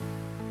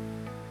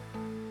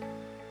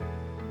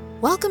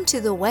Welcome to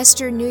the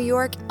Western New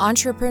York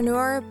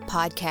Entrepreneur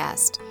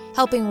Podcast,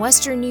 helping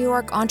Western New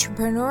York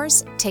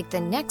entrepreneurs take the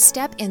next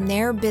step in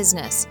their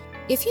business.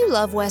 If you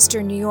love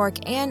Western New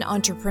York and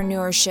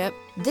entrepreneurship,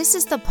 this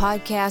is the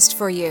podcast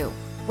for you.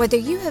 Whether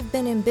you have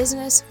been in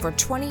business for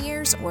 20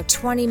 years or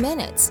 20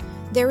 minutes,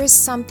 there is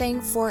something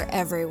for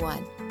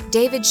everyone.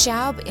 David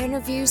Schaub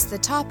interviews the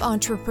top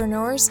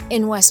entrepreneurs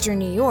in Western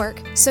New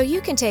York so you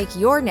can take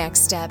your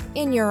next step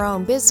in your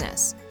own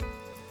business.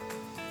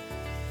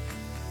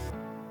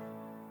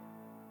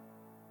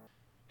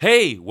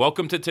 Hey,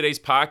 welcome to today's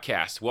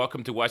podcast.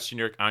 Welcome to Western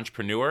New York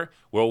Entrepreneur,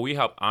 where we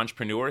help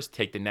entrepreneurs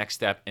take the next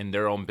step in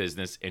their own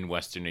business in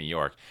Western New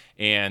York.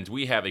 And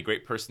we have a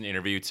great person to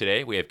interview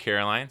today. We have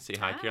Caroline. Say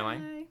hi,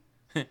 Caroline.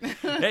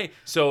 Hey,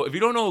 so if you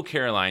don't know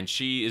Caroline,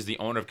 she is the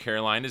owner of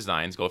Caroline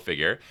Designs, go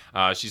figure.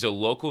 She's a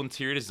local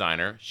interior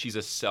designer. She's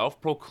a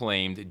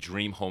self-proclaimed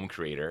dream home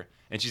creator.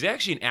 And she's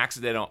actually an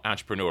accidental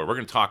entrepreneur. We're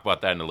going to talk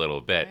about that in a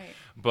little bit.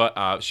 Right.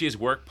 But she has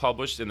work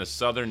published in the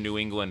Southern New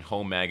England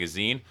Home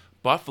Magazine,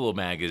 Buffalo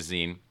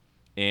Magazine,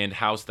 and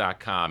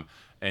House.com,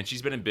 and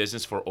she's been in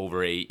business for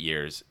over 8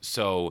 years.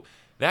 So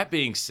that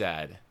being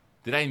said,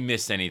 did I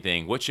miss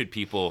anything? What should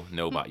people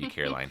know about you,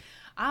 Caroline?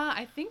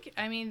 I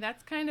mean,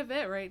 that's kind of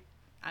it, right?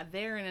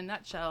 There in a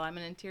nutshell. I'm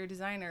an interior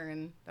designer,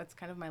 and that's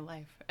kind of my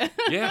life.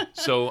 Yeah.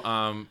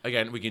 So,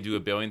 again, we can do a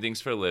billion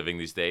things for a living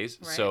these days.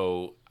 Right.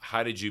 So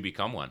how did you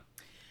become one?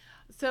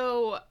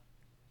 So,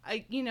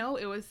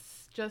 it was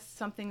just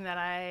something that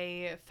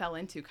I fell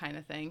into kind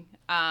of thing.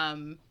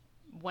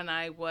 When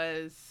I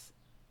was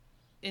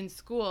in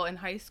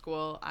high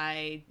school,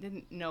 I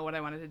didn't know what I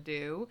wanted to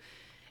do.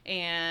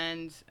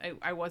 And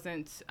I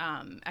wasn't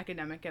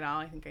academic at all.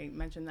 I think I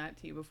mentioned that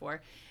to you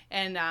before.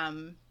 And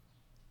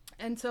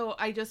so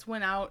I just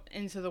went out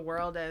into the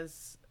world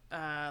as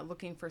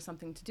looking for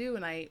something to do.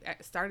 And I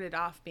started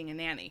off being a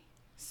nanny.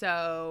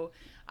 So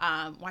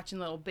watching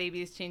little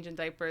babies changing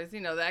diapers,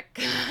 that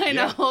kind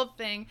of whole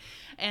thing.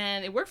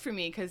 And it worked for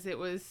me because it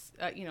was,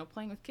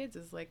 playing with kids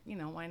is like,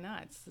 why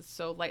not? It's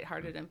so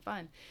lighthearted and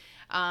fun.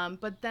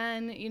 But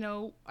then,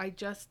 I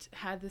just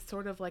had this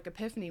sort of like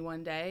epiphany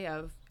one day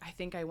of, I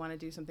think I want to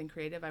do something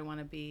creative. I want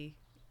to be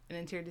an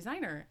interior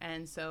designer.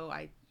 And so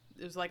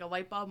it was like a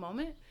light bulb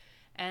moment.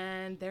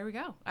 And there we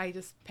go. I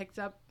just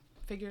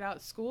figured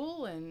out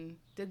school and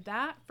did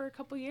that for a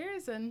couple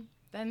years and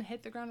then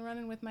hit the ground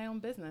running with my own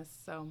business.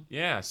 So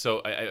yeah.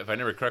 So if I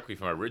remember correctly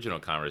from our original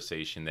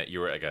conversation, that you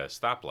were at a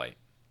stoplight.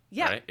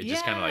 Yeah. Right? It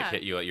just kind of like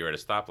hit you. You were at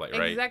a stoplight,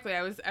 right? Exactly.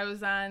 I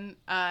was on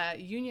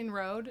Union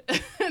Road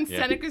and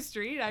Seneca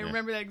Street. I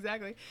remember that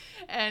exactly.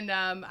 And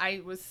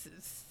I was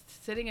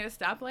sitting at a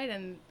stoplight,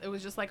 and it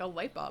was just like a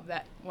light bulb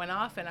that went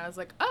off, and I was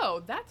like,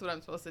 oh, that's what I'm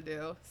supposed to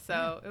do.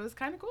 So it was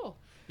kind of cool.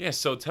 Yeah,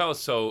 so tell us,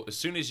 so as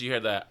soon as you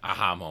had that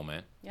aha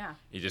moment,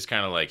 you just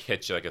kind of like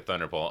hit you like a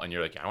thunderbolt, and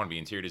you're like, I want to be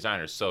an interior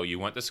designer. So you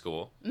went to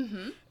school,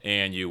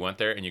 and you went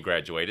there, and you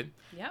graduated.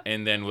 Yep.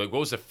 And then what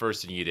was the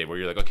first thing you did where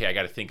you're like, okay, I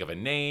got to think of a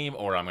name,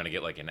 or I'm going to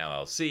get like an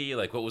LLC?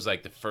 Like, what was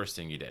like the first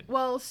thing you did?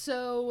 Well,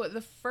 so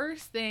the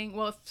first thing,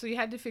 so you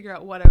had to figure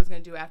out what I was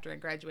going to do after I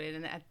graduated.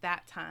 And at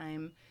that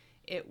time,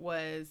 it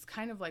was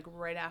kind of like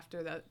right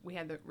after we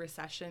had the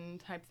recession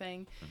type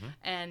thing.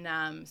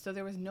 And so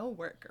there was no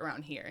work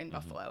around here in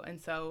Buffalo.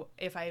 And so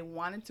if I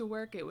wanted to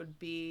work, it would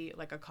be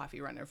like a coffee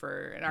runner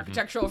for an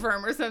architectural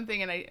firm or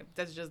something. And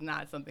that's just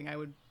not something I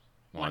would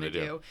want to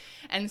do.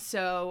 And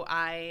so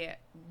I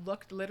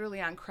looked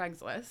literally on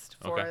Craigslist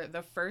for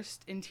the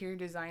first interior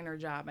designer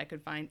job I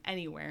could find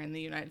anywhere in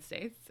the United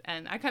States.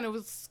 And I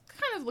was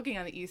looking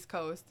on the East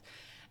Coast,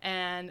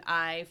 and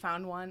I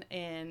found one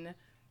in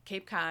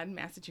Cape Cod,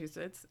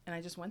 Massachusetts, and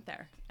I just went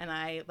there. And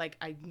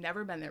I'd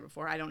never been there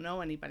before. I don't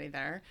know anybody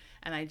there.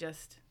 And I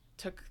just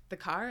took the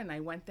car and I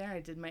went there. I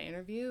did my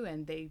interview,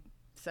 and they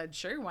said,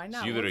 sure, why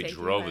not? So you literally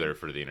drove there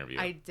for the interview.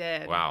 I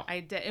did. Wow. I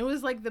did. It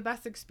was like the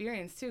best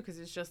experience too, because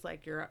it's just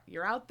like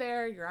you're out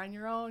there, you're on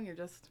your own, you're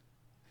just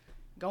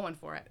going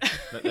for it.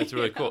 That's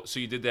really cool.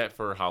 So you did that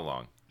for how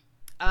long?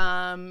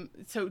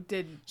 So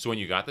when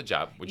you got the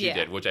job, which you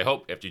did, which I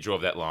hope after you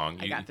drove that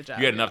long, I got the job,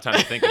 you had enough time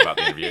to think about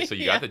the interview, so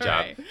you got the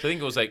job. Right. So I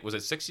think it was was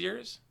it 6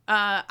 years?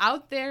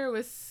 Out there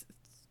was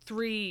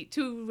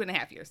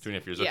 2.5 years.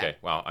 2.5 years. Okay.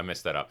 Wow, I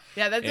messed that up.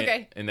 Yeah, that's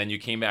okay. And then you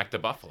came back to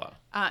Buffalo.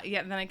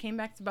 Then I came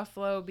back to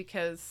Buffalo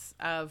because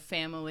of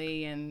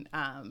family, and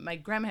my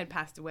grandma had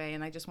passed away,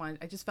 and I just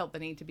felt the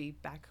need to be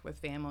back with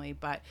family.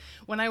 But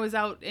when I was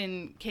out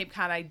in Cape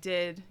Cod,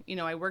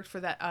 I worked for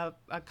that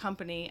a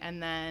company,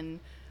 and then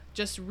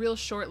just real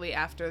shortly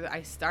after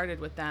I started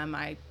with them,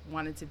 I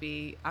wanted to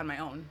be on my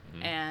own.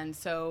 And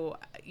so,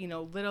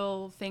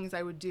 little things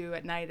I would do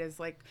at night is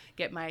like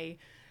get my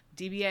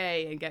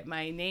DBA and get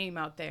my name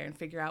out there and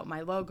figure out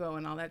my logo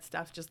and all that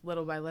stuff, just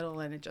little by little,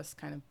 and it just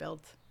kind of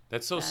built.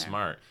 That's so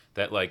smart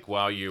that like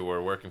while you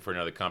were working for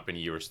another company,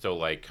 you were still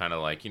like kind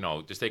of like,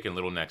 just taking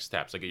little next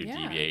steps, like at your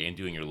DBA and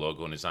doing your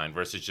logo and design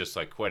versus just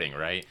like quitting,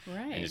 right?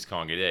 Right. And just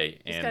calling it a day.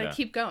 Just got to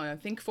keep going.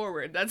 Think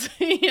forward. That's,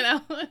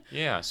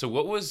 Yeah.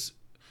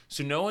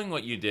 So knowing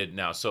what you did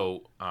now,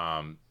 so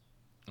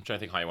I'm trying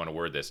to think how you want to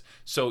word this.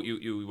 So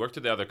you worked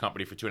at the other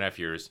company for 2.5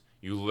 years.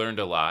 You learned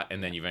a lot,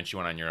 and then you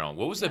eventually went on your own.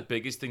 What was the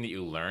biggest thing that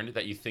you learned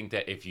that you think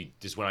that if you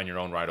just went on your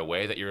own right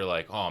away, that you're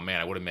like, oh man,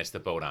 I would have missed the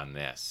boat on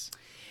this?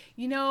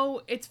 You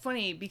know, it's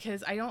funny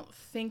because I don't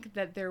think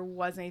that there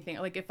was anything.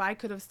 Like, if I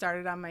could have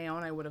started on my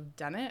own, I would have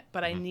done it.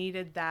 But I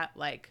needed that,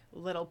 like,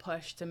 little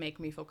push to make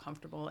me feel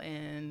comfortable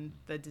in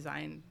the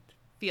design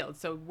field.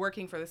 So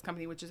working for this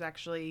company, which is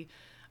actually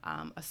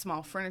a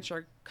small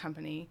furniture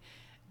company,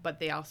 but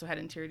they also had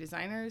interior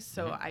designers.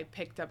 So I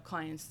picked up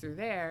clients through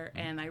there,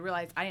 and I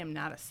realized I am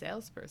not a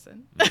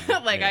salesperson.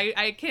 Like,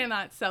 I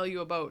cannot sell you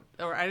a boat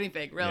or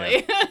anything,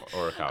 really. Yeah.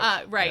 Or a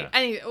couch. Right.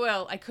 Yeah.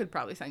 Well, I could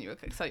probably sell you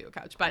a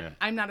couch, but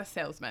I'm not a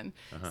salesman.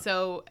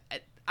 So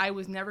I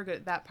was never good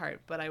at that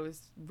part, but I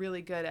was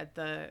really good at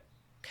the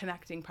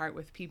connecting part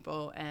with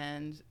people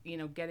and, you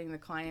know, getting the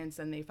clients,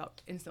 and they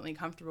felt instantly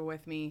comfortable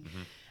with me.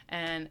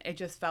 And it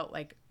just felt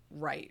like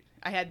right.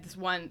 I had this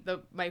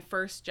my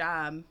first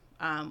job.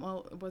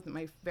 Well, it wasn't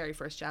my very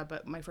first job,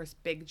 but my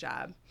first big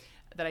job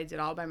that I did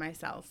all by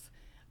myself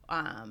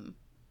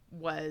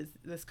was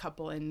this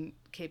couple in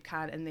Cape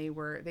Cod, and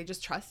they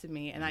just trusted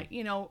me. And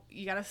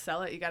you got to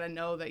sell it. You got to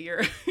know that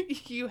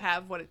you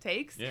have what it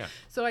takes. Yeah.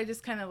 So I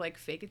just kind of like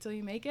fake it till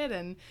you make it.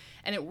 And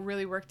it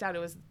really worked out. It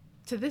was,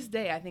 to this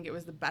day, I think it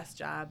was the best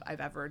job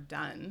I've ever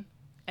done.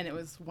 And it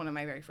was one of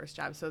my very first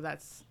jobs. So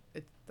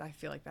I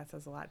feel like that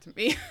says a lot to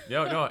me.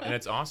 No, and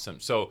it's awesome.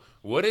 So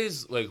what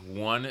is like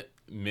one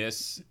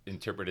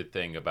misinterpreted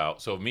thing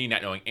about, so me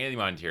not knowing anything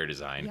about interior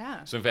design.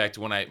 Yeah. So in fact,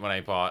 when I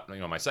bought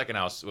my second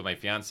house with my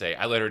fiance,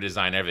 I let her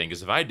design everything,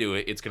 because if I do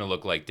it, it's going to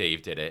look like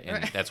Dave did it,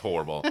 and that's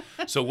horrible.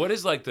 So what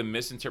is like the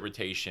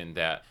misinterpretation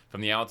that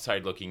from the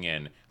outside looking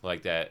in,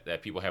 like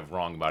that people have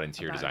wrong about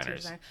interior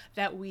designers?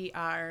 That we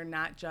are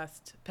not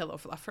just pillow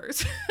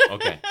fluffers.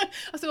 Okay.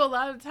 So a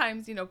lot of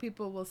times,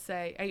 people will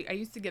say, I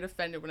used to get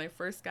offended when I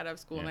first got out of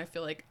school, and I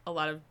feel like a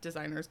lot of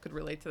designers could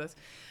relate to this.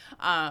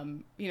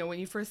 When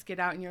you first get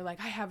out and you're like,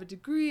 I have a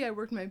degree, I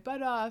worked my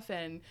butt off,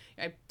 and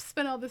I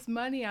spent all this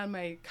money on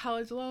my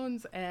college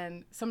loans,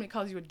 and somebody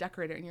calls you a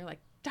decorator, and you're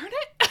like, darn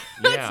it,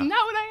 that's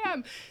not what I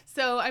am.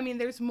 So, I mean,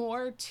 there's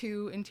more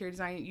to interior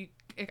design.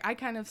 I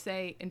kind of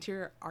say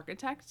interior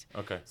architect.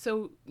 Okay.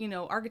 So,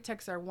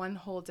 architects are one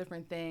whole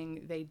different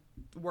thing. They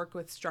work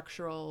with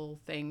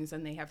structural things,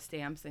 and they have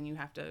stamps, and you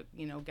have to,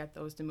 get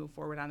those to move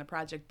forward on a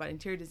project. But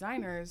interior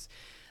designers,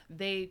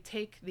 they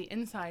take the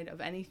inside of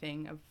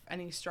anything, of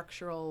any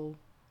structural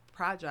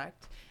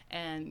project,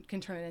 and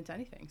can turn it into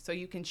anything. So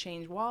you can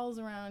change walls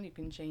around, you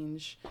can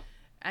change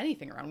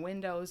anything around,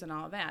 windows and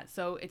all that.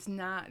 So it's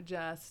not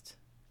just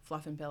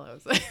fluffing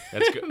pillows.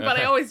 That's good. But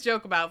I always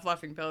joke about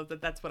fluffing pillows,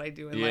 that's what I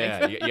do in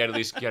life. Yeah, you at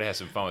least got to have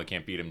some fun. We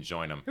can't beat them,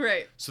 join them.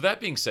 Right. So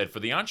that being said, for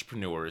the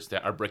entrepreneurs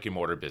that are brick and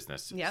mortar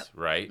businesses,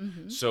 right?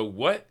 Mm-hmm. So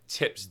what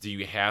tips do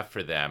you have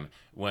for them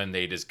when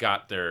they just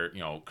got their,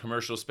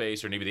 commercial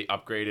space, or maybe they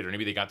upgraded, or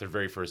maybe they got their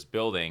very first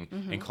building,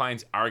 and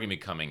clients are going to be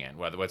coming in,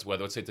 whether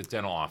it's a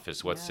dental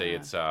office, let's say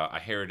it's a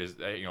hair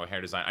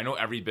design. I know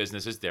every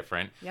business is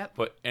different,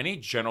 but any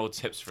general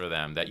tips for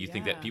them that you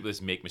think that people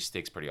just make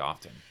mistakes pretty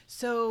often?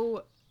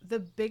 So the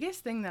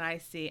biggest thing that I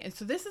see, and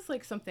so this is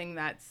like something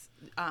that's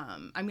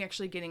I'm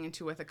actually getting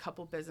into with a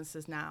couple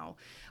businesses now,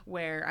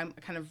 where I'm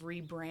kind of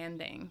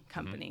rebranding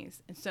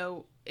companies. And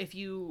so if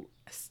you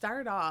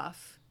start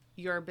off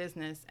your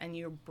business and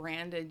you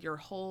branded your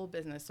whole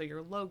business, so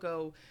your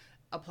logo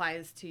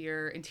applies to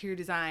your interior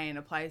design,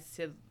 applies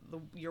to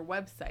your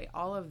website,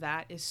 all of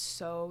that is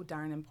so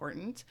darn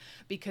important,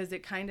 because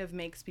it kind of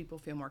makes people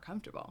feel more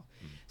comfortable.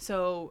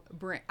 So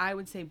I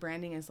would say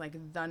branding is like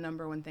the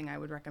number one thing I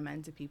would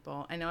recommend to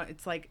people. I know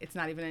it's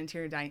not even an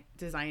interior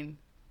design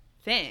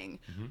thing,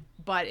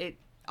 but it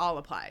all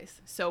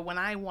applies. So when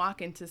I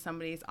walk into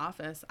somebody's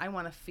office, I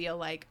want to feel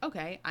like,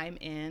 okay, I'm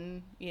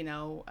in,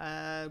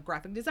 a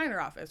graphic designer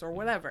office or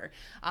whatever.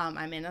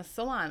 I'm in a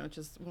salon, which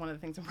is one of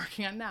the things I'm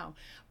working on now.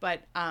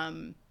 But,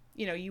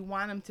 you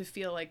want them to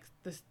feel like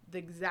the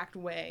exact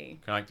way.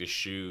 Kind of like the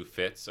shoe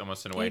fits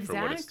almost in a way for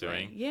what it's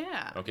doing.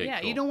 Yeah. Okay, yeah.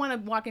 cool. You don't want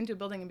to walk into a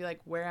building and be like,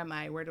 where am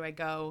I? Where do I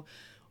go?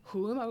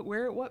 Who am I?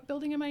 What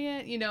building am I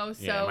in?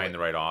 So am I in the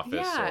right office?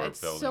 Yeah, or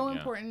it's building? so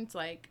important,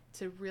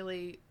 to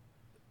really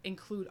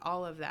include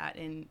all of that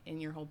in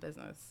your whole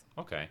business.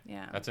 Okay.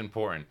 Yeah. That's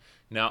important.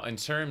 Now, in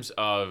terms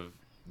of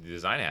the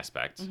design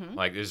aspect,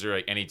 is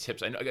there any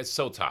tips? I know it's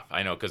so tough.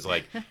 I know, because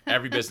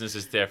every business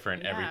is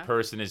different. Every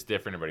person is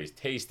different. Everybody's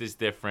taste is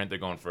different. They're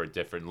going for a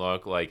different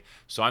look.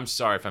 So I'm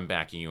sorry if I'm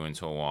backing you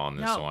into a wall on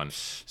this one.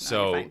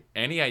 So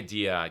any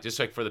idea,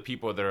 just for the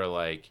people that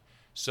are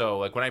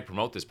so when I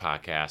promote this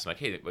podcast, I'm like,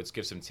 hey, let's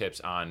give some tips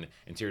on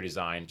interior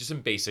design, just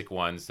some basic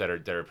ones that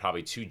are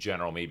probably too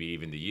general, maybe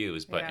even to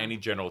use, but any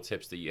general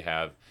tips that you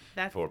have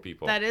for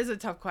people? That is a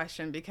tough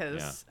question,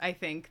 because I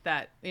think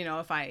that,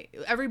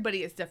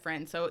 everybody is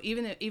different. So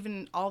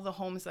even all the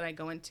homes that I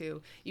go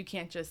into, you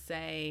can't just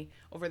say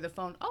over the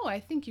phone, oh, I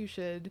think you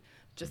should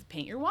just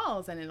paint your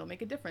walls and it'll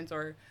make a difference,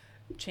 or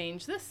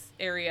change this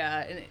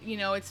area. And,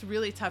 it's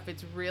really tough.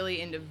 It's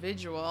really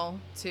individual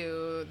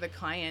to the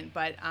client,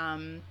 but,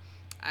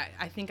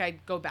 I think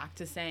I'd go back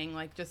to saying,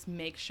 like, just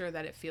make sure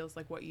that it feels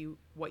like what you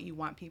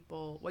want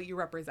people, what you're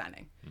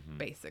representing,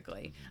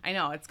 basically. I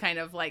know it's kind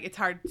of like, it's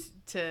hard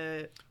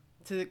to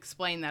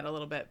explain that a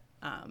little bit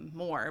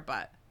more,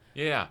 but.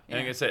 Yeah. And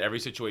like I said,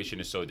 every situation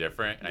is so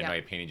different. And I know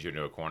I painted you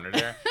into a corner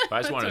there. But I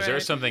just wonder, right. Is there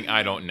something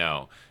I don't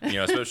know?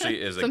 Especially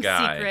as a Some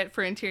guy. secret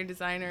for interior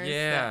designers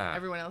that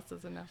everyone else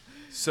doesn't know.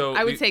 So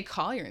I would say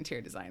call your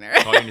interior designer.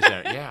 Call your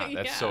designer. Yeah,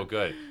 that's so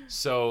good.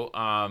 So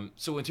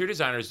so interior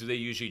designers, do they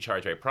usually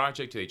charge by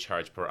project? Do they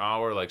charge per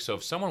hour? Like, so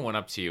if someone went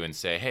up to you and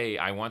say, hey,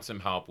 I want some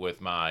help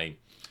with my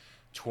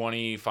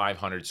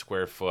 2,500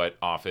 square foot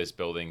office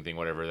building thing,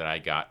 whatever that I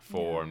got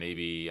for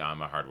maybe a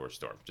hardware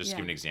store. Just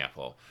give an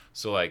example.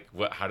 So like,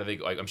 how do they,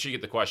 like, I'm sure you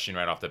get the question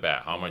right off the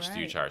bat. How much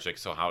do you charge? Like,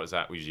 so how does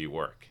that usually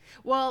work?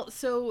 Well,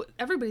 so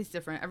everybody's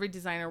different. Every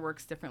designer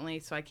works differently,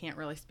 so I can't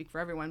really speak for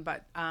everyone.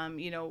 But,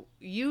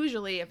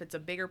 usually if it's a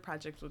bigger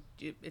project,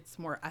 it's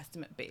more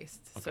estimate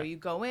based. Okay. So you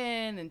go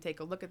in and take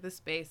a look at the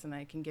space, and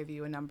I can give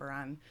you a number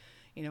on,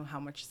 how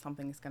much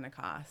something is going to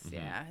cost.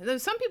 Mm-hmm. Yeah.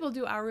 Some people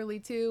do hourly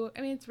too.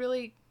 I mean,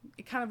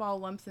 it kind of all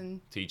lumps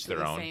in to each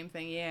their own. Same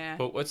thing. Yeah.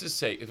 But let's just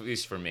say, at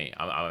least for me,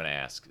 I'm going to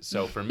ask.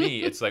 So for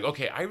me, it's like,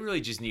 okay, I really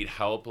just need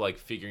help, like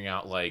figuring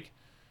out like,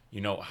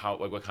 how,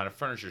 like, what kind of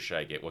furniture should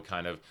I get? What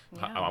kind of,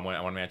 I want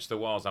to match the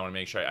walls. I want to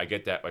make sure I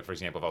get that, like, for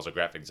example, if I was a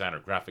graphic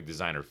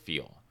designer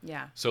feel.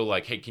 Yeah. So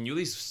like, hey, can you at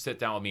least sit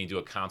down with me and do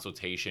a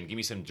consultation, give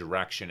me some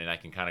direction, and I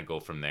can kind of go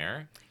from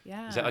there?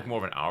 Yeah. Is that like more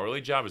of an hourly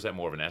job? Is that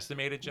more of an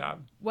estimated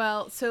job?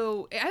 Well,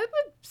 so I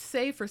would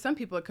say for some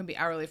people it can be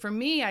hourly. For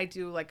me, I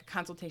do like a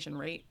consultation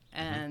rate,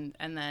 and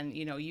then,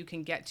 you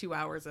can get 2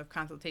 hours of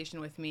consultation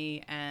with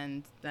me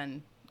and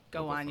then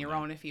go on your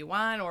own if you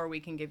want, or we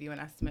can give you an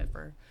estimate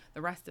for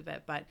the rest of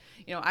it. But,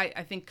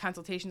 I think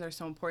consultations are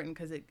so important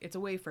because it's a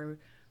way for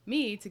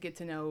me to get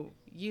to know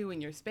you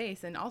and your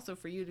space, and also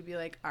for you to be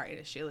like, all right,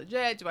 is she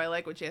legit? Do I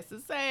like what she has to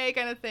say,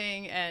 kind of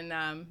thing? And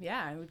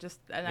I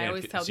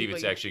always tell see people,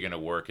 if it's actually going to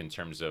work in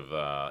terms of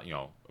a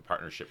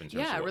partnership in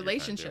terms of what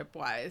relationship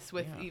wise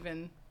with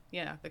even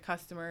the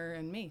customer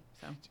and me.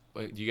 So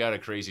you got a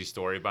crazy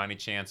story by any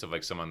chance of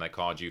like someone that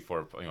called you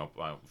for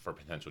for a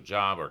potential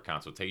job or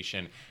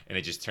consultation, and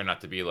it just turned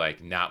out to be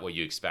like not what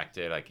you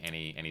expected? Like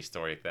any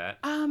story like that?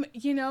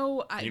 You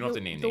don't have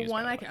to name names. The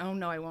one I can. Oh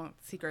no, I won't.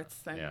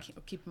 Secrets.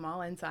 Keep them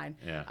all inside.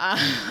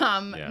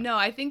 Yeah. No,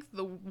 I think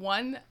the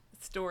one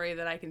story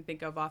that I can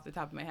think of off the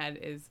top of my head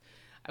is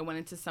I went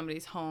into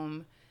somebody's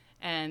home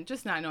and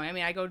just not knowing. I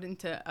mean, I go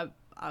into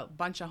a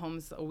bunch of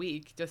homes a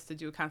week just to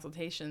do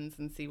consultations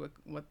and see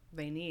what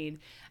they need.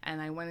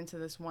 And I went into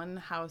this one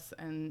house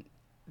and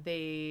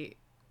they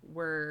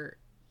wanted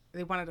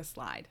a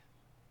slide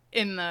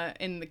in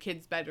the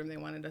kids' bedroom. They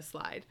wanted a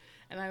slide,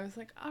 and I was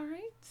like, all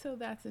right, so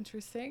that's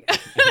interesting.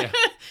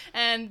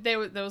 And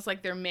that was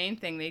like their main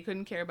thing. They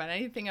couldn't care about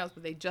anything else,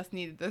 but they just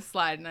needed this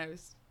slide. And I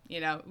was,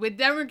 it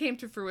never came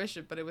to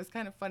fruition, but it was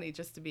kind of funny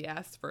just to be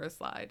asked for a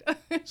slide.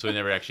 So it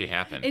never actually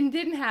happened? It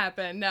didn't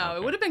happen, no. Okay.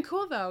 It would have been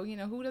cool, though.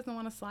 Who doesn't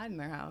want a slide in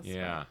their house?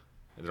 Yeah.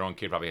 But their own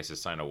kid probably has to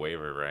sign a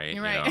waiver, right?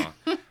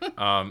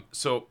 Right.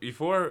 So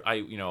before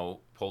I,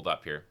 pulled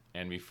up here,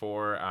 and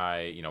before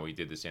I, we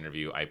did this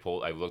interview, I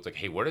looked like,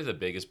 hey, what are the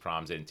biggest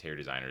problems that interior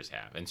designers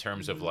have in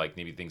terms of like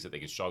maybe things that they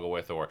can struggle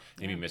with or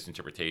maybe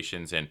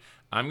misinterpretations? And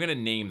I'm going to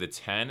name the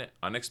 10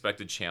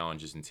 unexpected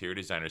challenges interior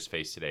designers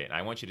face today. And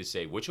I want you to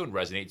say which one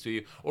resonates with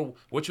you or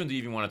which one do you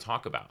even want to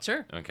talk about?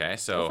 Sure. Okay.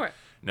 So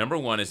number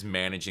 1 is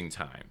managing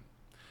time.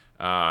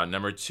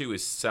 Number 2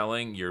 is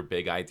selling your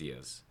big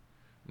ideas.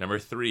 Number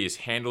 3 is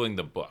handling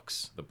the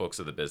books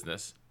of the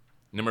business.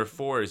 Number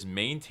 4 is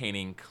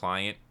maintaining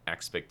client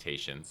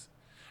expectations.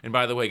 And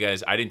by the way,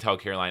 guys, I didn't tell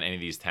Caroline any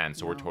of these 10,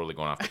 so we're totally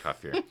going off the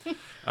cuff here.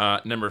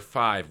 Number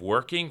 5,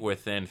 working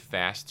within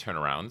fast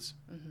turnarounds.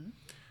 Mm-hmm.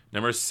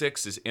 Number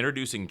 6 is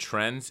introducing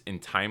trends in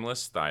timeless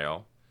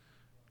style.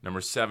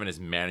 Number 7 is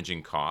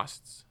managing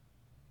costs.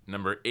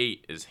 Number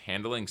 8 is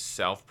handling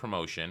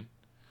self-promotion.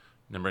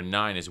 Number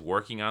 9 is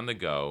working on the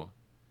go.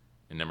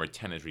 And number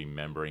 10 is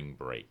remembering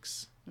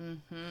breaks.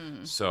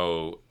 Mm-hmm.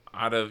 So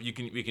we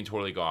can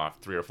totally go off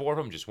 3 or 4 of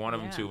them, just one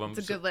of them, 2 of them.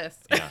 It's a good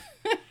list. Yeah.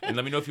 And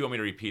let me know if you want me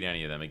to repeat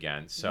any of them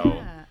again.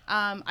 So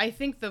I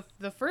think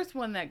the first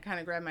one that kind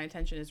of grabbed my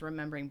attention is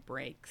remembering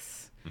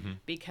breaks. Mm-hmm.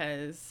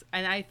 Because,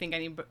 and I think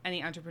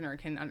any entrepreneur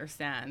can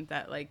understand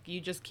that, like,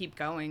 you just keep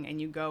going and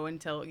you go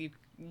until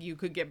you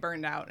could get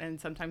burned out, and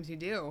sometimes you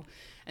do.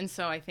 And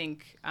so I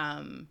think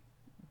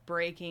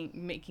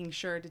making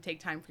sure to take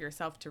time for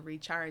yourself to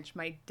recharge.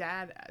 My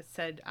dad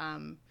said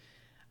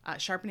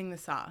sharpening the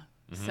saw.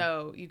 Mm-hmm.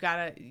 So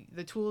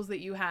the tools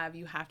that you have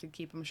to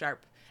keep them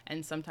sharp.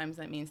 And sometimes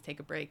that means take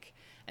a break.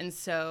 And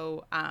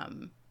so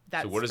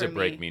that's, so what does a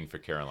break mean for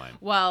Caroline?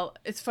 Well,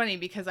 it's funny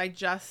because a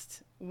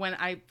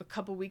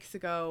couple weeks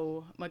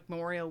ago, like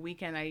Memorial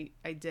Weekend,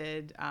 I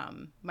did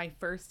my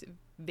first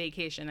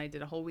vacation. I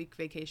did a whole week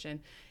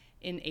vacation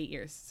in 8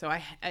 years. So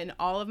in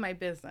all of my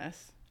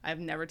business, I've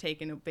never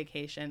taken a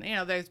vacation. You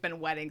know, there's been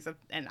weddings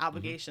and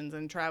obligations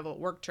and travel,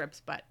 work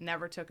trips, but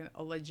never took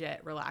a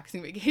legit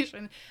relaxing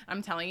vacation.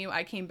 I'm telling you,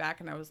 I came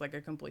back and I was like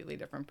a completely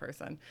different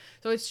person.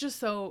 So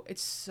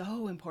it's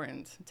so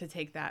important to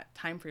take that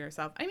time for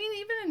yourself. I mean,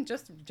 even in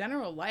just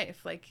general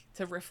life, like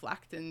to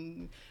reflect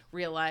and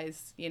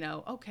realize, you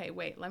know, okay,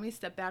 wait, let me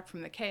step back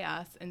from the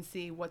chaos and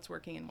see what's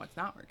working and what's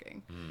not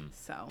working.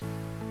 So.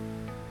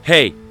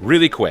 Hey,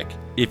 really quick,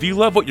 if you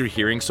love what you're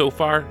hearing so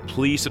far,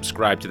 please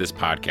subscribe to this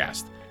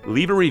podcast.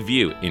 Leave a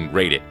review and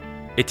rate it.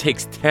 It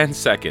takes 10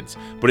 seconds,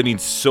 but it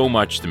means so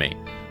much to me.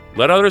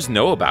 Let others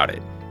know about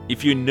it.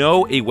 If you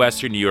know a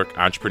Western New York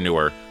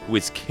entrepreneur who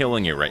is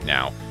killing it right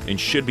now and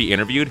should be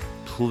interviewed,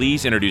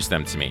 please introduce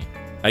them to me.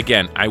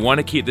 Again, I want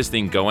to keep this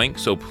thing going,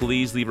 so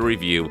please leave a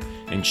review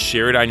and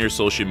share it on your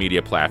social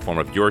media platform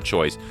of your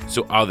choice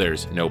so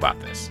others know about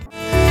this.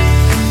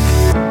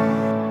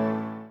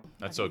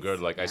 That's so good.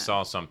 Like I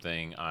saw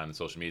something on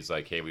social media. It's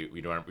like, hey,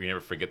 we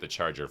never forget to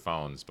charge our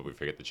phones, but we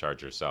forget to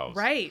charge ourselves.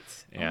 Right.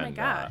 And, oh my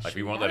gosh. like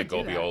we won't let it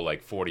go below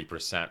like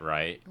 40%,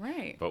 right?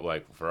 Right. But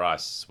like for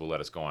us, we'll let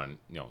us go on,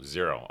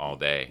 0 all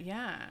day.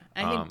 Yeah.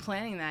 I think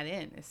planning that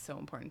in is so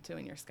important too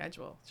in your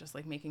schedule. Just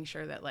like making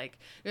sure that like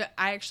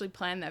I actually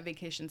planned that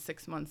vacation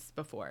 6 months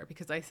before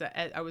because I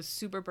said I was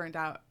super burned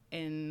out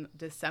in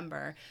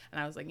December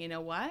and I was like, you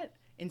know what?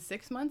 In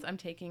 6 months, I'm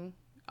taking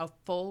a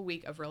full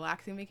week of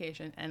relaxing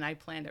vacation, and I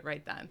planned it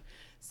right then.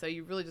 So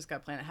you really just got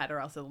to plan ahead, or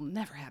else it'll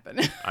never happen.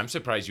 I'm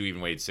surprised you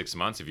even waited 6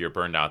 months if you're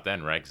burned out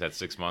then, right? Because that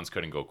 6 months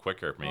couldn't go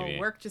quicker, maybe.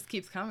 Work just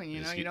keeps coming,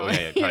 you know. You don't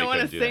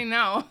want to say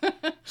no.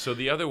 So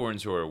the other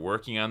ones who are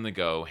working on the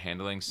go,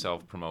 handling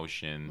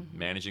self-promotion,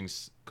 managing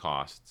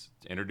costs,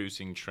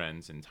 introducing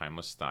trends in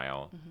timeless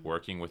style,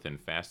 working within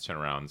fast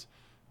turnarounds,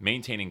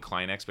 maintaining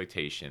client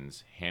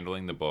expectations,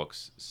 handling the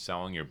books,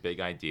 selling your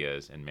big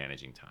ideas, and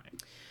managing time.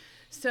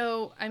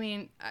 So, I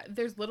mean,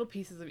 there's little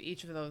pieces of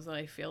each of those that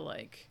I feel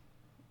like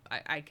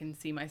I can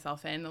see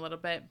myself in a little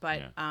bit.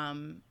 But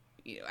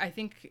I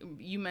think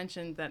you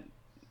mentioned that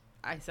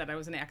I said I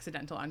was an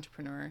accidental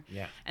entrepreneur.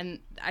 Yeah. And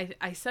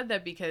I said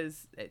that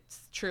because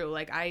it's true.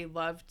 Like, I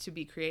love to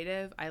be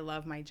creative. I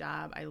love my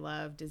job. I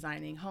love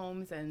designing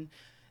homes and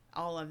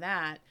all of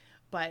that.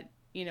 But,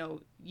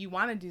 you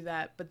want to do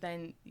that, but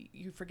then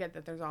you forget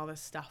that there's all this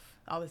stuff,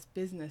 all this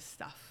business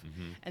stuff.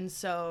 And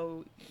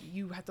so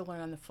you have to learn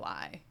on the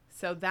fly.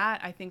 So that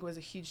I think was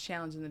a huge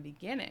challenge in the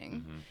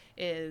beginning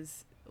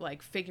is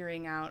like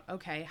figuring out,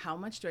 okay, how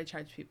much do I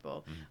charge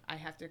people? I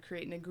have to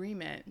create an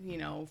agreement,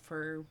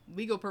 for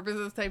legal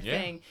purposes type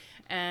thing.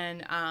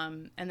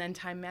 And then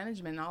time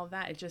management and all of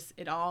that.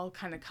 It all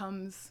kind of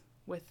comes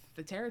with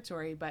the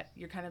territory, but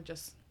you're kind of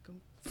just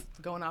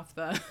going off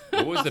the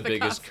What was the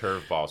biggest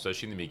curveball,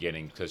 especially in the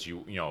beginning? Because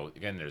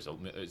again,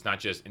 it's not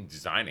just in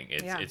designing,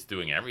 it's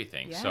doing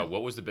everything. Yeah. So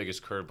what was the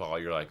biggest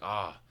curveball? You're like,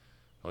 I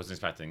wasn't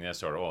expecting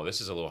this, or this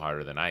is a little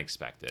harder than I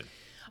expected.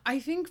 I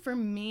think for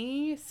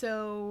me,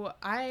 so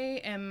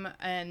I'm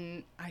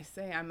an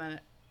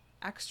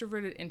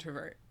extroverted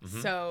introvert.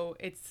 So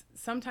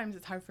sometimes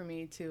it's hard for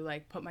me to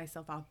like put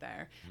myself out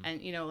there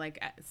and,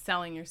 like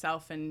selling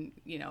yourself and,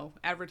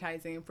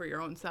 advertising for your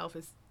own self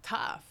is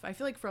tough. I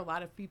feel like for a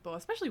lot of people,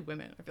 especially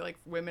women, I feel like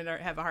women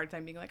have a hard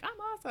time being like, I'm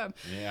awesome.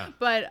 Yeah.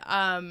 But,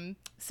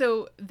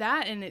 so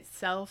that in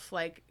itself,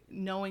 like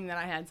knowing that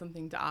I had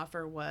something to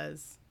offer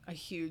was a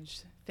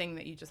huge thing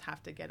that you just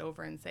have to get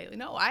over and say,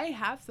 no, I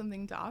have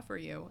something to offer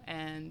you.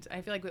 And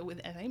I feel like with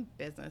any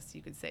business,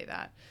 you could say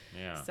that.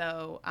 Yeah.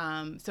 So,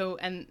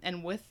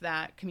 and with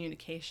that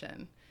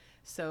communication,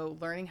 so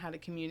learning how to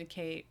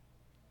communicate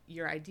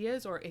your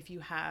ideas, or if you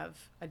have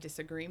a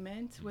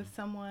disagreement with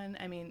someone,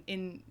 I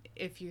mean,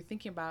 if you're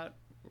thinking about,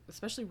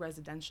 especially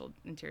residential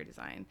interior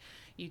design,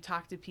 you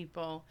talk to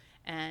people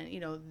and,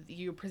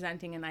 you're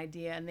presenting an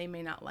idea and they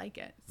may not like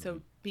it.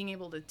 So being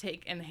able to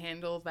take and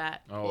handle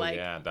that.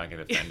 Not get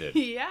offended.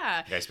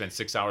 Yeah. I spent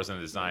 6 hours on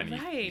the design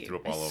and you threw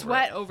up all over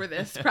sweat over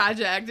this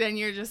project and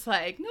you're just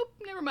like, nope,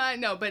 never mind.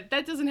 No, but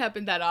that doesn't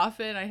happen that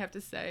often, I have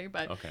to say.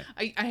 But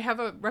okay. I have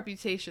a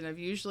reputation of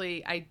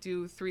usually I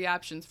do 3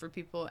 options for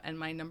people and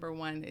my number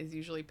 1 is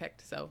usually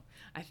picked. So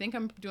I think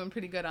I'm doing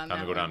pretty good on that.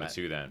 I'm going to go down to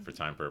 2 then for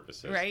time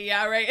purposes. Right.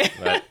 Yeah. Right.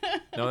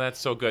 No, that's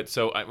so good.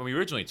 So when we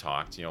originally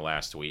talked,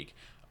 last week,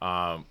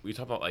 we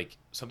talked about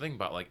something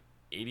about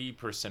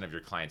 80% of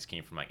your clients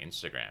came from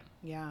Instagram.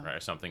 Yeah. Right, or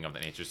something of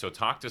that nature. So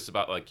talk to us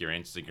about your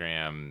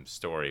Instagram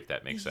story, if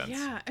that makes sense.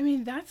 Yeah. I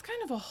mean, that's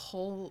kind of a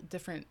whole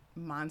different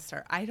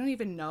monster. I don't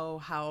even know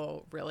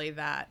how really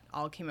that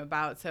all came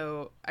about.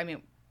 So, I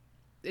mean,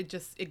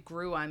 it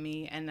grew on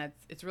me, and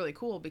it's really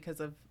cool because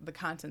of the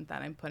content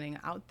that I'm putting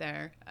out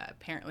there.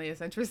 Apparently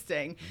it's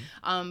interesting.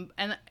 And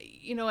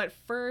at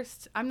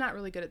first I'm not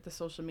really good at the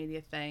social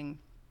media thing,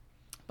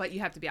 but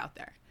you have to be out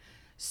there.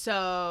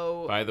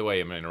 So, by the way,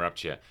 I'm going to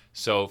interrupt you.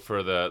 So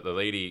for the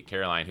lady,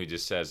 Caroline, who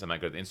just says, I'm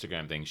not good at the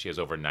Instagram thing, she has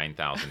over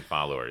 9,000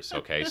 followers.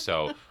 Okay.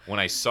 So when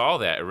I saw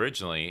that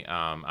originally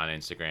on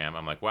Instagram,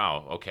 I'm like,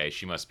 wow, okay,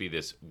 she must be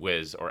this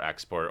whiz or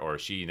expert, or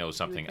she knows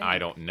something I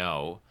don't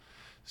know.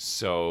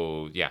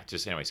 So yeah,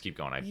 just anyways, keep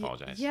going. I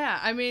apologize. Yeah,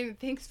 I mean,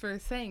 thanks for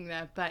saying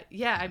that, but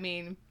yeah, I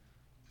mean,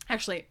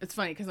 actually, it's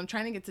funny because I'm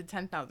trying to get to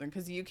 10,000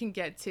 because you can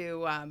get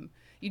to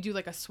you do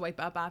like a swipe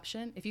up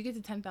option. If you get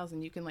to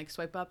 10,000, you can like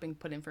swipe up and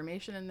put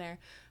information in there.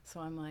 So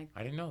I'm like,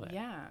 I didn't know that.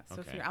 Yeah. So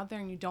Okay. if you're out there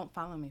and you don't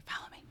follow me,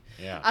 follow me.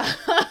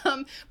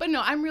 Yeah. But no,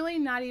 I'm really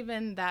not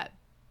even that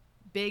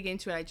big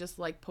into it. I just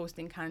like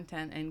posting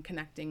content and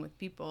connecting with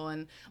people.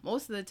 And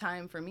most of the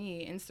time for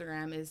me,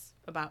 Instagram is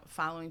about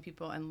following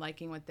people and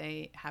liking what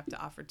they have to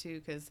offer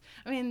too. Because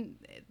I mean,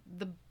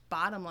 the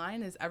bottom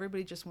line is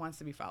everybody just wants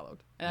to be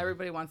followed and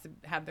everybody wants to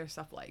have their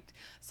stuff liked.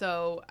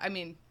 So, I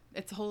mean,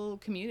 it's a whole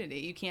community.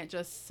 You can't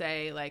just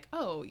say like,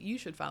 oh, you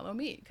should follow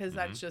me, because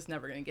that's just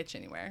never going to get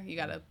you anywhere. You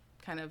got to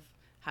kind of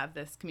have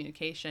this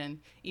communication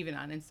even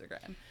on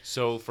Instagram.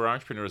 So for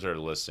entrepreneurs that are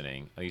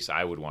listening, at least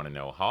I would want to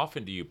know, how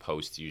often do you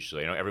post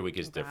usually? I know every week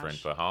is different,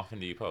 but how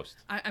often do you post?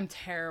 I'm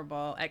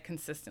terrible at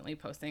consistently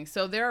posting.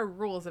 So there are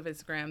rules of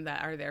Instagram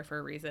that are there for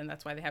a reason.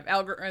 That's why they have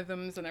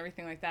algorithms and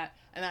everything like that.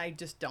 And I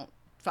just don't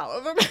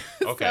follow them.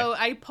 Okay. So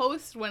I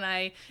post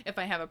if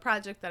I have a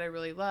project that I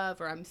really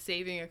love, or I'm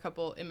saving a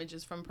couple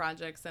images from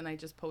projects, and I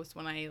just post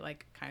when I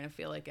like kind of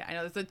feel like it. I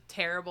know it's a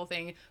terrible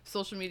thing.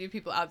 Social media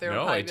people out there.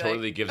 No, it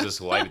totally gives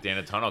us light at the end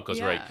of the tunnel, because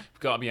we're like,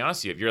 I'll be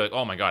honest with you, if you're like,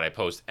 oh my God, I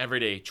post every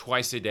day,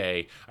 twice a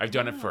day. I've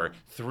done it for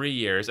 3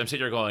 years. I'm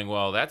sitting there going,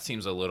 well, that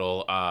seems a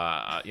little,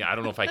 I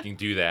don't know if I can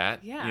do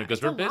that. Yeah,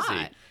 because we're busy.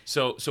 lot.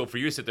 So for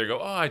you to sit there and go,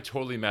 oh, I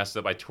totally messed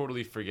up. I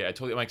totally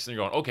forget. I'm like sitting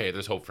there going, okay,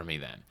 there's hope for me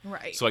then.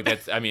 Right. So like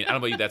that's, I mean, I don't know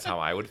about you, that's how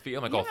I would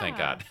feel. I'm like, oh, thank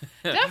God.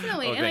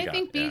 Definitely. Oh, and I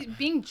thank think God.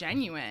 being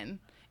genuine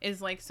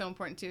is like so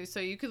important too. So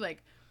you could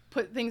like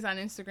put things on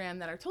Instagram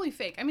that are totally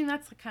fake. I mean,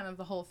 that's kind of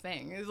the whole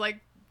thing, is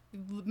like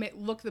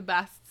look the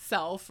best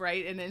self,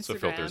 right? In Instagram. So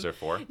filters are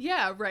for?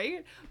 Yeah,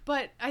 right.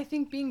 But I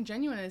think being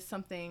genuine is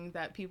something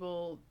that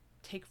people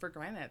take for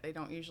granted. They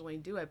don't usually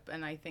do it.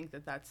 And I think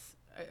that that's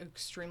an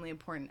extremely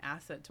important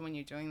asset to when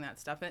you're doing that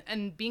stuff,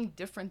 and being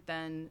different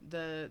than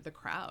the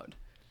crowd.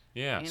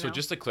 Yeah. You So know?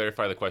 just to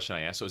clarify the question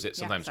I asked, so is it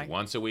sometimes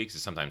once a week? Is it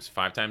sometimes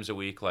 5 times a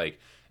week? Like,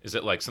 is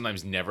it like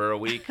sometimes never a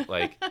week?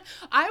 Like,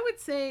 I would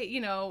say,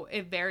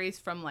 it varies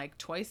from like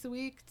twice a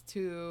week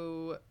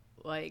to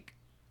like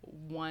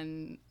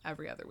one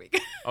every other week.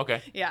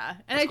 okay. Yeah.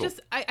 And That's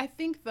cool. I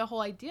think the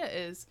whole idea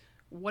is,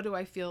 what do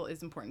I feel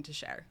is important to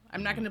share?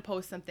 I'm not going to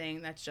post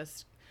something that's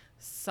just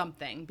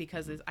something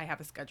because I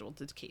have a schedule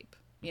to keep,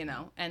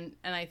 and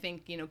I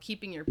think,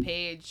 keeping your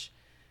page,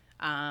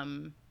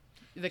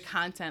 the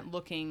content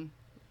looking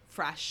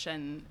fresh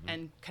and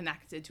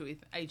connected to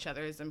each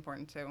other is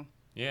important too.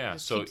 Yeah.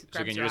 Just So grabs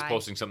again, your you're just eye.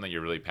 posting something that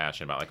you're really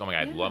passionate about. Like, oh my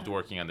God, I loved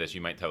working on this.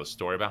 You might tell a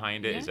story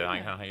behind it. Is that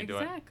how you do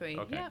it? Exactly.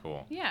 Okay, Yeah.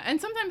 cool. Yeah. And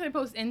sometimes I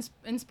post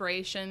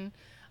inspiration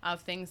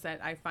of things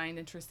that I find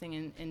interesting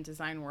in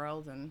design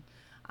world, and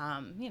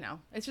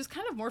it's just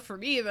kind of more for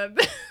me than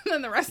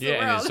the rest of the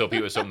world. Yeah, and so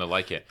people have something to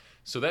like it.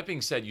 So that being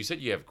said, you said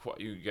you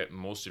get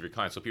most of your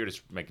clients. So people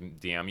just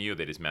DM you,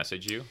 they just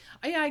message you.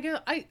 Yeah,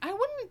 I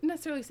wouldn't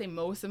necessarily say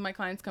most of my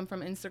clients come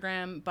from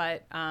Instagram,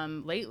 but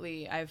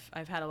lately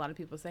I've had a lot of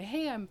people say,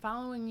 hey, I'm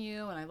following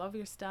you and I love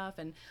your stuff,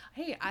 and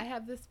hey, I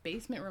have this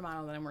basement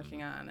remodel that I'm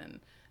working on, and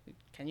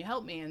can you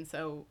help me? And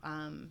so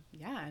and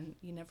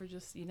you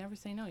never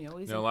say no. You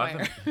always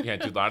inquire. Do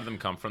a lot of them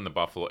come from the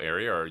Buffalo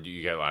area, or do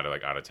you get a lot of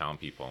like out of town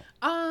people?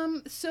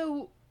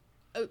 So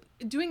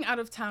doing out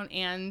of town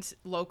and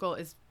local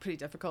is pretty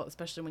difficult,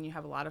 especially when you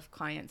have a lot of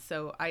clients.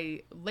 So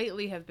I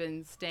lately have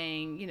been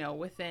staying,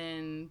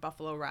 within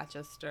Buffalo,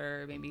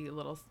 Rochester, maybe a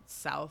little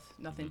south,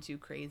 nothing too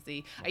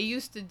crazy. I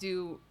used to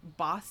do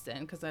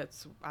Boston because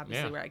that's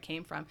obviously where I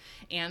came from,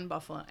 and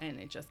Buffalo, and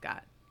it just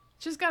got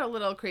a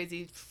little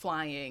crazy,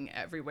 flying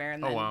everywhere.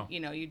 And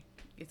then,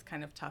 it's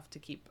kind of tough to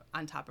keep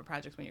on top of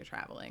projects when you're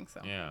traveling.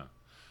 So yeah.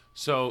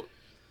 So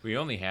we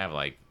only have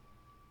like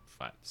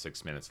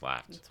 6 minutes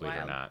left, It's believe it or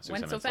wild. not.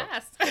 Went so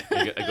left. fast.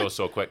 It goes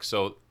so quick.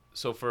 So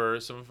for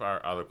some of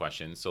our other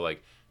questions, so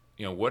like,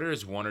 what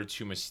is one or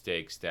two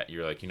mistakes that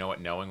you're like,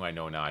 knowing what I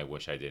know now, I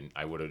wish I didn't.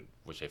 I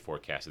wish I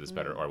forecasted this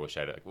better, or I wish I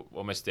had. Like,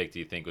 what mistake do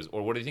you think was,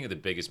 or what do you think is the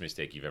biggest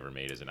mistake you've ever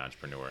made as an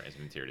entrepreneur, as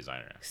an interior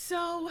designer?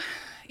 So,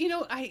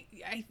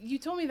 you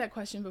told me that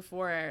question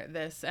before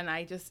this, and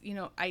I just,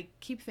 I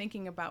keep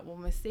thinking about, well,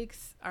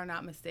 mistakes are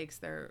not mistakes;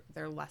 they're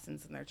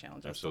lessons and they're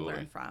challenges Absolutely. to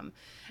learn from.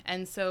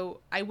 And so,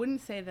 I wouldn't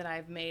say that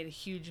I've made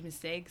huge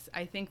mistakes.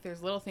 I think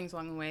there's little things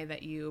along the way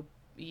that you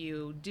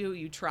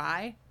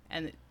try,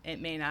 and it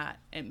may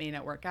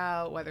not work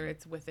out, whether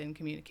it's within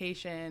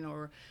communication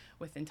or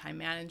within time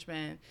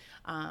management.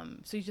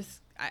 So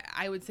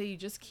I would say you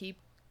just keep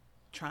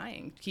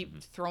trying,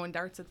 keep throwing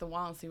darts at the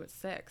wall and see what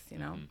sticks,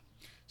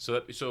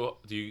 So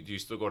do you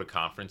still go to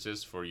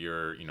conferences for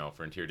your,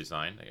 for interior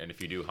design? And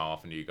if you do, how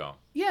often do you go?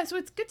 Yeah, so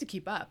it's good to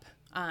keep up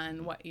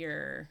on what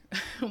your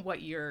oh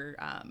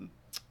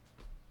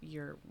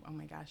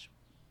my gosh,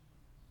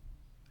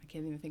 I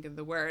can't even think of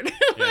the word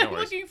Yeah, no I'm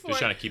worries. looking for. Just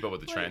trying to keep up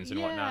with the trends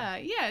and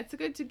whatnot. Yeah, it's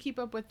good to keep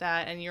up with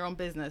that, and your own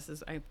business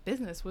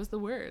business was the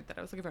word that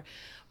I was looking for.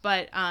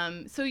 But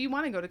so you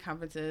want to go to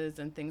conferences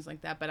and things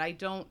like that, but I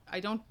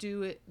don't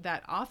do it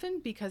that often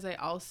because I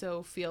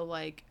also feel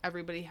like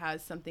everybody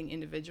has something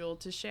individual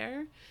to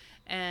share,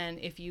 and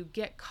if you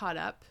get caught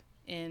up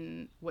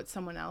in what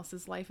someone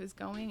else's life is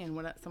going and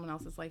what someone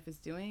else's life is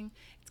doing,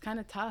 it's kind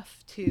of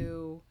tough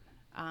to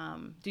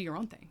do your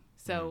own thing.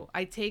 So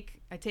I take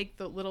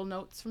the little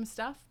notes from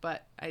stuff,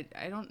 but I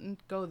don't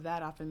go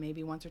that often,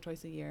 maybe once or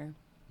twice a year.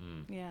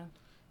 Yeah.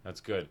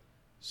 That's good.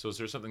 So is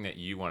there something that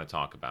you want to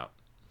talk about?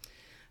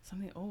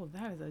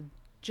 That is a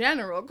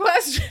general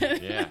question.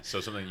 Yeah.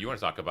 So something you want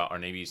to talk about, or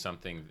maybe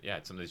something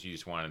that you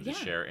just wanted to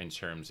share in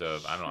terms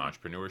of, I don't know,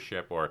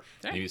 entrepreneurship, or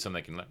maybe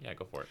something that can,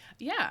 go for it.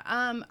 Yeah.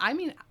 I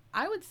mean,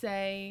 I would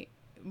say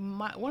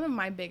one of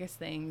my biggest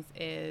things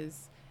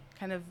is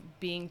kind of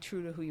being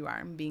true to who you are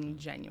and being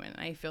genuine.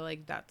 I feel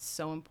like that's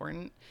so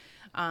important.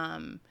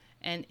 And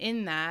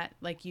in that,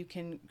 like, you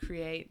can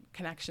create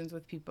connections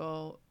with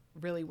people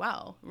really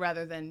well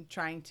rather than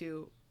trying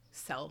to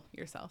sell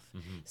yourself.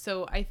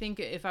 So I think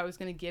if I was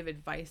going to give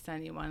advice to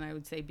anyone, I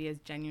would say be as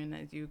genuine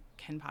as you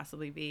can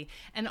possibly be.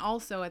 And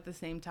also at the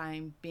same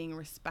time, being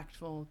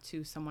respectful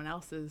to someone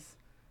else's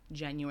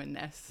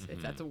genuineness,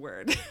 if that's a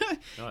word.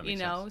 No, you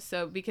know, sense.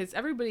 So because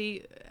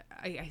everybody,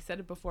 I said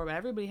it before, but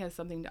everybody has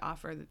something to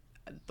offer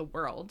the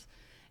world.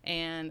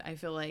 And I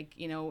feel like,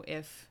 you know,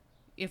 if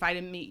I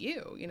didn't meet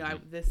you, you know,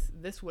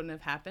 this wouldn't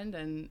have happened.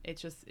 And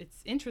it's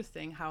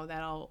interesting how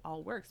that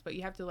all works, but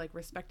you have to, like,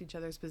 respect each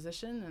other's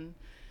position,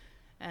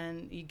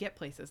 and you get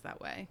places that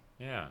way.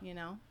 Yeah. You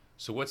know?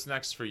 So what's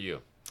next for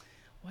you?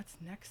 What's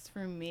next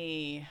for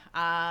me?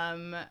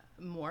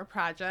 More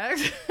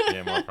projects.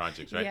 Yeah, more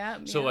projects, right? Yeah.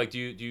 So, like, do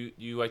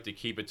you like to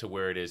keep it to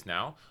where it is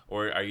now,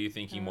 or are you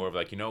thinking more of,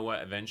 like, you know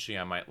what, eventually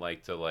I might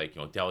like to, like,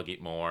 you know,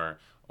 delegate more,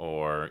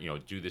 or, you know,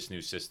 do this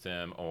new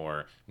system,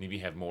 or maybe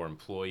have more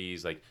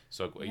employees, like,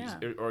 so,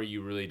 or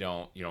you really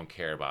don't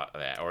care about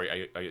that, or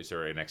is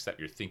there a next step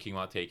you're thinking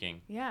about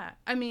taking? Yeah,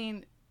 I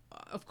mean,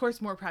 of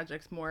course, more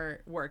projects, more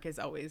work is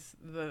always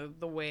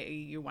the way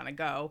you want to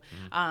go.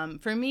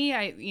 For me,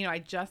 I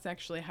just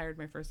actually hired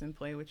my first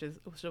employee, which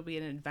will be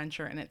an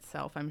adventure in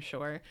itself, I'm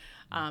sure.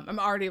 I'm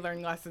already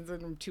learning lessons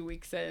in 2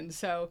 weeks in.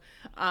 So,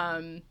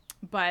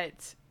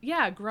 but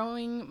yeah,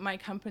 growing my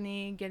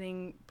company,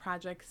 getting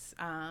projects,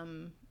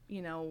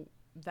 you know,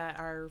 that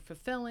are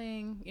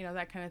fulfilling, you know,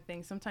 that kind of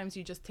thing. Sometimes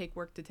you just take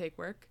work to take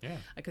work,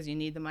 because you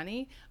need the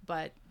money.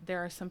 But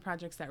there are some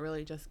projects that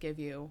really just give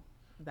you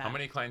that. How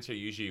many clients are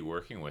you usually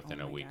working with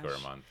in a week or a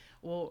month?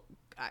 Well,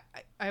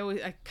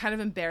 I kind of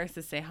embarrassed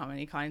to say how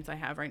many clients I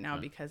have right now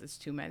because it's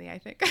too many, I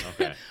think.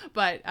 Okay.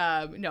 But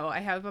no, I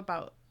have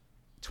about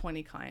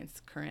 20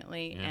 clients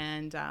currently,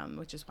 and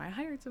which is why I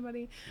hired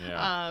somebody.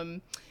 Yeah.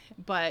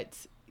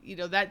 But you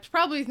know, that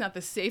probably is not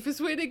the safest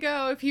way to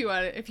go if you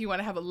want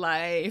to have a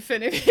life,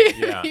 and if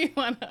you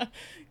want to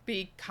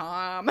be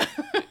calm.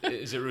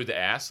 Is it rude to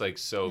ask, like,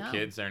 No.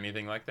 kids or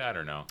anything like that,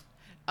 or no?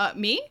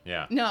 Me?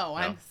 Yeah. No,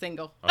 I'm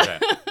single. Okay.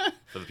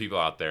 For the people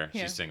out there,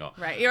 she's single.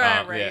 Right. You're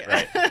right.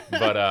 Yeah, right.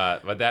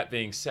 But that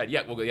being said,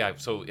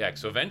 So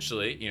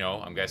eventually, you know,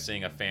 I'm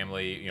guessing a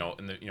family, you know,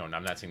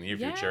 I'm not saying the near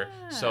future.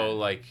 So,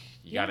 like,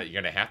 you're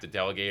gonna have to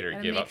delegate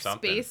or give up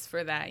something. Space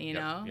for that, you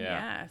know.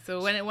 Yeah.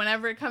 So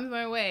whenever it comes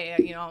my way,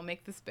 you know, I'll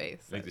make the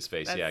space. Make the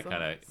space. That's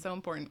kind of so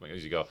important.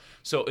 As you go.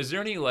 So, is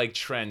there any, like,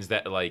 trends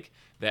that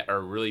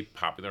are really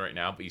popular right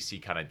now, but you see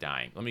kind of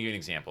dying? Let me give you an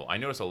example. I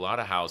notice a lot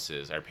of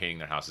houses are painting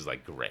their houses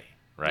like gray.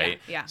 Right.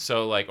 Yeah.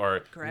 So, like,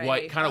 or Gray.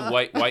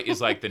 white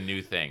is like the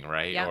new thing,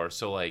 right? Yeah. Or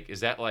so, like, is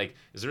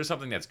there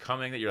something that's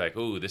coming that you're like,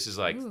 ooh, this is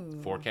like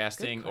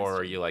forecasting, or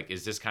are you like,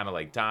 is this kind of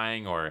like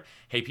dying, or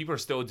hey, people are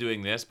still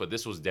doing this, but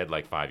this was dead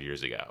like 5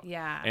 years ago.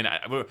 Yeah. And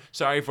we're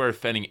sorry for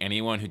offending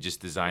anyone who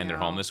just designed their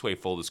home this way.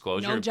 Full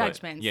disclosure. No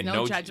judgments.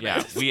 No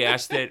judgments. Yeah, we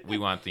asked it. We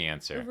want the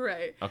answer.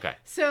 Right. Okay.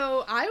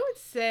 So I would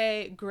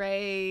say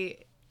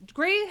gray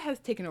has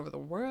taken over the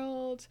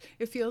world,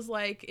 it feels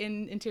like,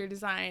 in interior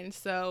design.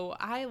 So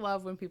I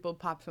love when people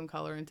pop some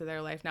color into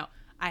their life. Now,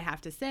 I have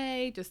to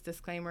say, just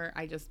disclaimer,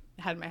 I just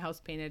had my house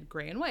painted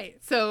gray and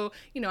white. So,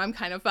 you know, I'm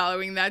kind of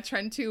following that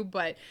trend too.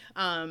 But,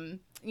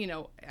 you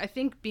know, I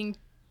think being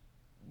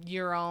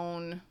your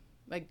own,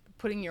 like,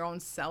 putting your own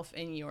self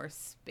in your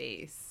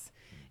space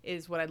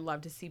is what I'd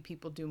love to see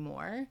people do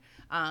more.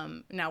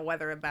 Now,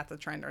 whether that's a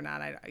trend or not,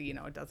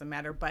 it doesn't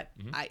matter. But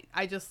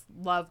I just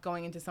love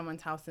going into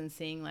someone's house and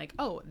seeing, like,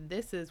 oh,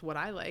 this is what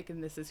I like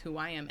and this is who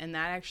I am. And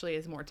that actually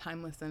is more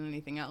timeless than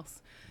anything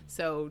else.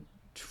 So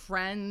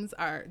trends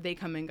they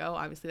come and go.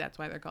 Obviously, that's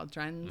why they're called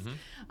trends.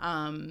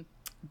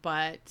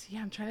 But yeah,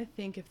 I'm trying to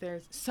think if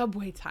there's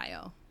subway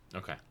tile.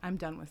 Okay. I'm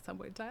done with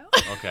subway tile.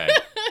 Okay.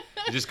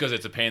 Just because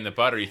it's a pain in the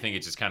butt, or you think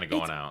it's just kind of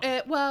going out?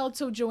 Well,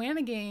 so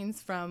Joanna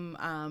Gaines from,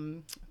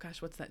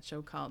 what's that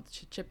show called?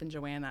 Chip and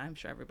Joanna. I'm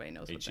sure everybody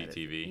knows what that is.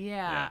 HGTV?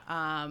 Yeah.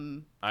 I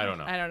don't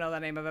know. I don't know the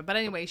name of it. But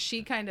anyway,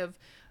 she kind of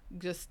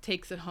just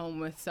takes it home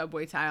with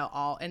Subway tile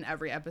all in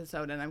every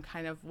episode. And I'm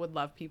kind of would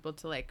love people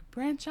to like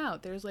branch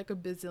out. There's like a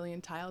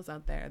bazillion tiles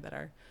out there that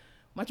are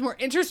much more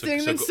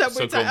interesting than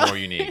Subway tile. Go more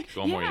unique.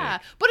 More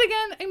unique. But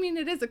again, I mean,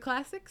 it is a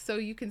classic, so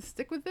you can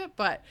stick with it.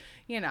 But,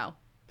 you know,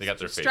 they got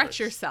their stretch favorites.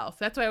 yourself.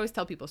 That's why I always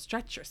tell people,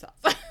 stretch yourself.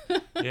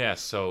 Yeah.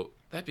 So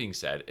that being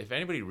said, if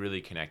anybody really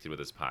connected with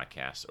this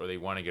podcast or they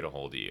want to get a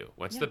hold of you,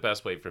 what's the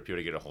best way for people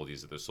to get a hold of you?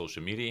 Is it the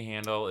social media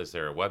handle? Is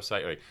there a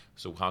website? Like,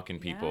 so how can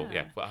people,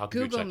 how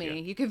can Google check me. you?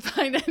 You can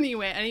find any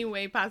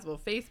way possible.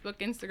 Facebook,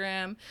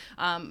 Instagram.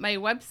 My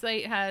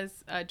website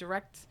has a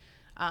direct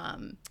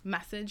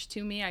message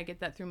to me. I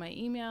get that through my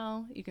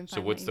email. You can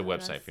find So what's the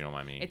website, address. if you don't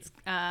mind me? It's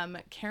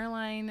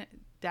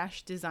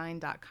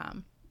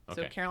caroline-design.com.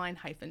 Okay. So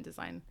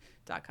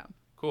caroline-design.com.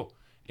 Cool.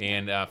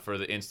 And for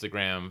the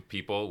Instagram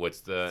people,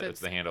 what's the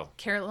handle?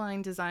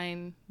 Caroline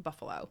Design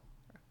Buffalo.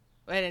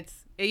 And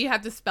you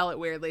have to spell it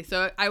weirdly.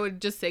 So I would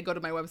just say go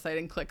to my website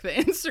and click the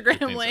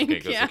Instagram link. Okay,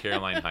 go to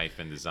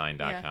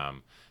caroline-design.com. Yeah.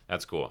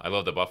 That's cool. I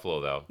love the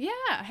buffalo, though.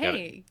 Yeah.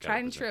 Hey,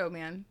 tried and true,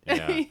 man.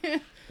 Yeah.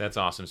 That's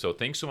awesome. So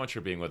thanks so much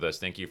for being with us.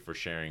 Thank you for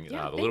sharing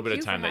the little bit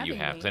of time that you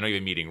have. Because I know you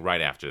have a meeting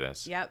right after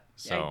this. Yep,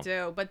 so. I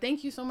do. But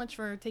thank you so much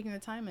for taking the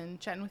time and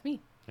chatting with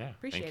me. Yeah,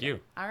 appreciate thank you.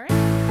 It. All right.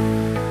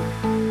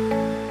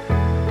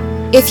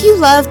 If you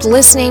loved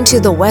listening to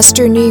the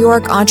Western New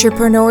York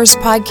Entrepreneurs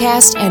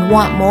Podcast and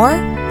want more,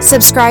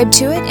 subscribe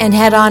to it and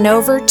head on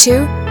over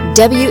to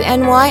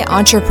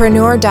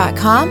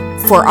WNYentrepreneur.com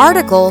for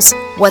articles,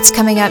 what's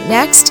coming up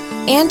next,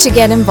 and to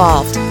get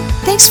involved.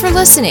 Thanks for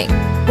listening.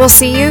 We'll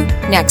see you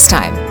next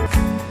time.